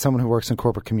 but as someone who works in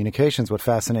corporate communications, what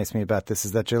fascinates me about this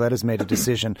is that Gillette has made a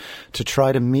decision to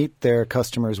try to meet their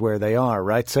customers where they are,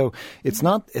 right? So it's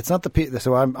not the people.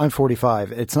 So I'm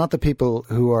 45. It's not the people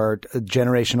who are a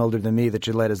generation older than me that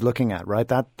Gillette is looking at, right?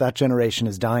 That generation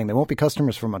is dying. They won't be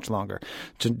customers for much longer.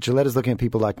 Gillette is looking at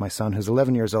people like my son, who's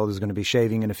 11 years old, who's going to be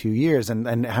shaving in a few years,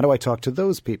 and how do I talk to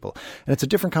those people? And it's a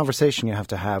different conversation you have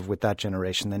to have with that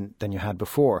generation than you had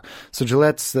before. So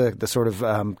Gillette's the sort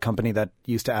of company that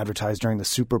used to advertise during the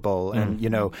Super Bowl, and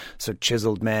so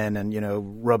chiseled men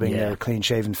and rubbing their clean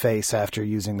shaven face after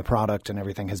using the product and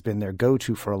everything has been their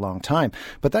go-to for a long time.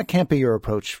 But that can't be your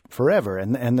approach forever.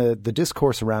 And the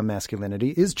discourse around masculinity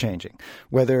is changing,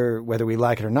 whether we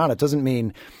like it or not. It doesn't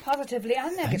mean positively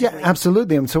and negatively. Yeah,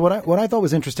 absolutely. And so what I thought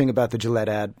was interesting about the Gillette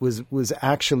ad was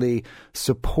actually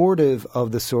supportive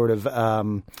of the sort of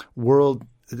world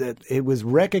that it was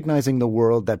recognizing the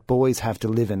world that boys have to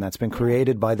live in that's been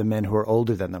created by the men who are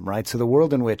older than them, right? So the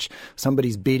world in which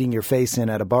somebody's beating your face in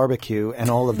at a barbecue and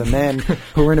all of the men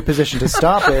who are in a position to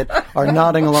stop it are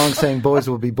nodding along saying boys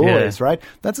will be boys, right?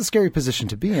 That's a scary position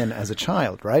to be in as a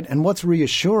child, right? And what's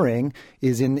reassuring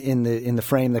is in the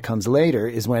frame that comes later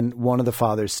is when one of the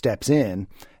fathers steps in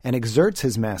and exerts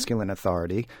his masculine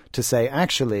authority to say,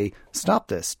 actually, stop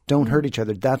this. Don't hurt each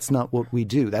other. That's not what we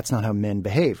do. That's not how men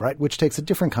behave, right? Which takes a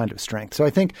different kind of strength. So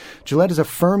I think Gillette is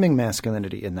affirming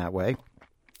masculinity in that way,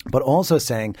 but also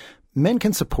saying men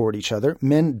can support each other.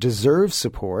 Men deserve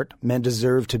support. Men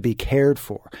deserve to be cared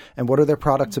for. And what are their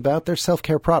products about? They're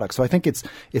self-care products. So I think it's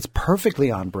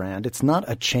perfectly on brand. It's not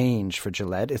a change for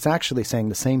Gillette. It's actually saying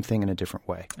the same thing in a different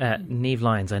way. Niamh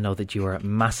Lyons, I know that you are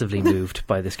massively moved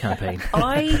by this campaign.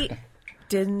 I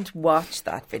didn't watch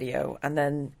that video, and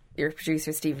then your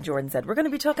producer Stephen Jordan said, we're going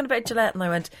to be talking about Gillette, and I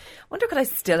went, I wonder could I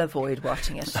still avoid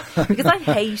watching it, because I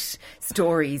hate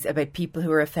stories about people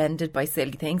who are offended by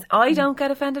silly things. I don't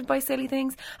get offended by silly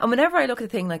things, and whenever I look at a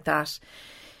thing like that,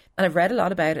 and I've read a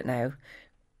lot about it now,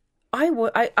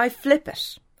 I flip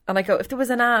it and I go, if there was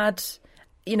an ad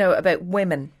about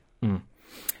women.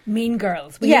 Mean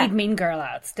Girls. We need Mean Girl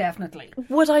ads, definitely.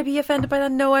 Would I be offended by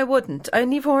that? No, I wouldn't.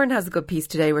 Niamh Horan has a good piece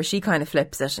today where she kind of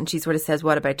flips it and she sort of says,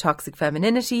 what about toxic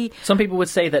femininity? Some people would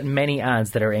say that many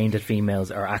ads that are aimed at females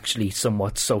are actually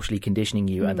somewhat socially conditioning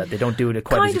you and that they don't do it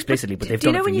quite as explicitly, but they've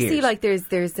done it for years. Do you know when you see, like, there's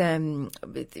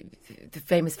the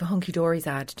famous Hunky Dory's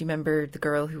ad? Do you remember the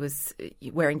girl who was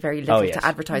wearing very little to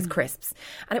advertise crisps?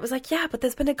 And it was like, yeah, but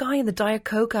there's been a guy in the Diet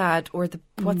Coke ad or the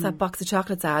what's that box of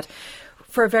chocolates ad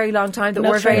for a very long time that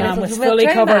wore very little. Was fully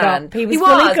covered up. He was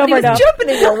jumping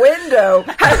in your window.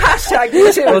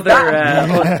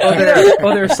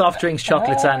 Other soft drinks,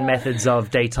 chocolates and methods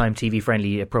of daytime TV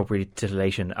friendly appropriate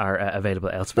titillation are available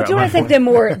elsewhere. But I think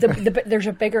there's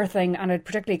a bigger thing, and it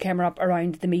particularly came up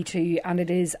around the Me Too, and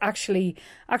it is actually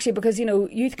because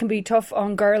youth can be tough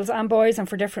on girls and boys and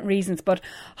for different reasons, but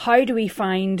how do we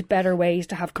find better ways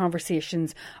to have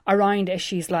conversations around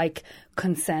issues like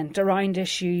consent, around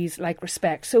issues like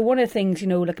respect? So one of the things,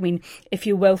 if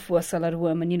you wolf whistle at a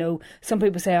woman, some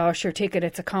people say, oh sure, take it,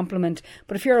 it's a compliment.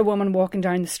 But if you're a woman walking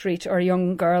down the street or a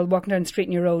young girl walking down the street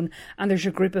on your own and there's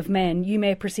a group of men, you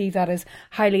may perceive that as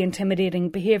highly intimidating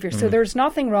behaviour. So there's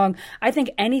nothing wrong. I think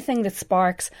anything that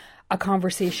sparks a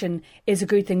conversation is a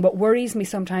good thing. What worries me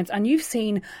sometimes, and you've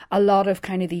seen a lot of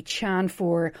kind of the chant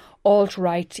for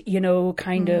alt-right,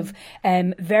 of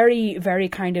very, very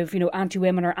kind of,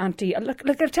 anti-women or anti... Look,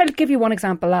 I'll give you one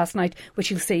example last night,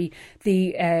 which you'll see,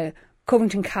 the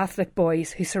Covington Catholic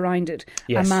boys who surrounded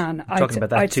a man talking about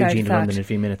that too, Jean, in London in a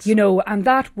few minutes. And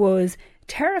that was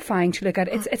terrifying to look at.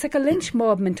 It's like a lynch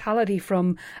mob mentality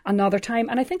from another time,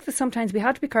 and I think that sometimes we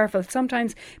have to be careful.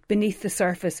 Sometimes beneath the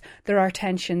surface there are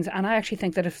tensions, and I actually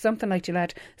think that if something like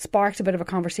Gillette sparks a bit of a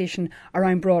conversation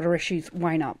around broader issues,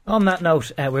 why not? On that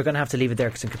note, we're going to have to leave it there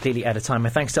because I'm completely out of time. My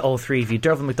thanks to all three of you.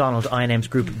 Dervin McDonald, I&M's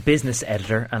Group Business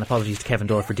Editor, and apologies to Kevin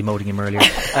Doyle for demoting him earlier.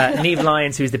 Niamh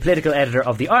Lyons, who's the Political Editor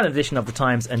of the Ireland edition of The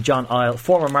Times, and John Isle,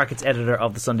 former Markets Editor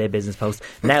of the Sunday Business Post,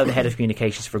 now the Head of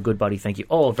Communications for Goodbody. Thank you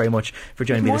all very much for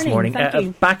joining me this morning.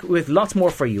 Back with lots more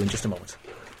for you in just a moment.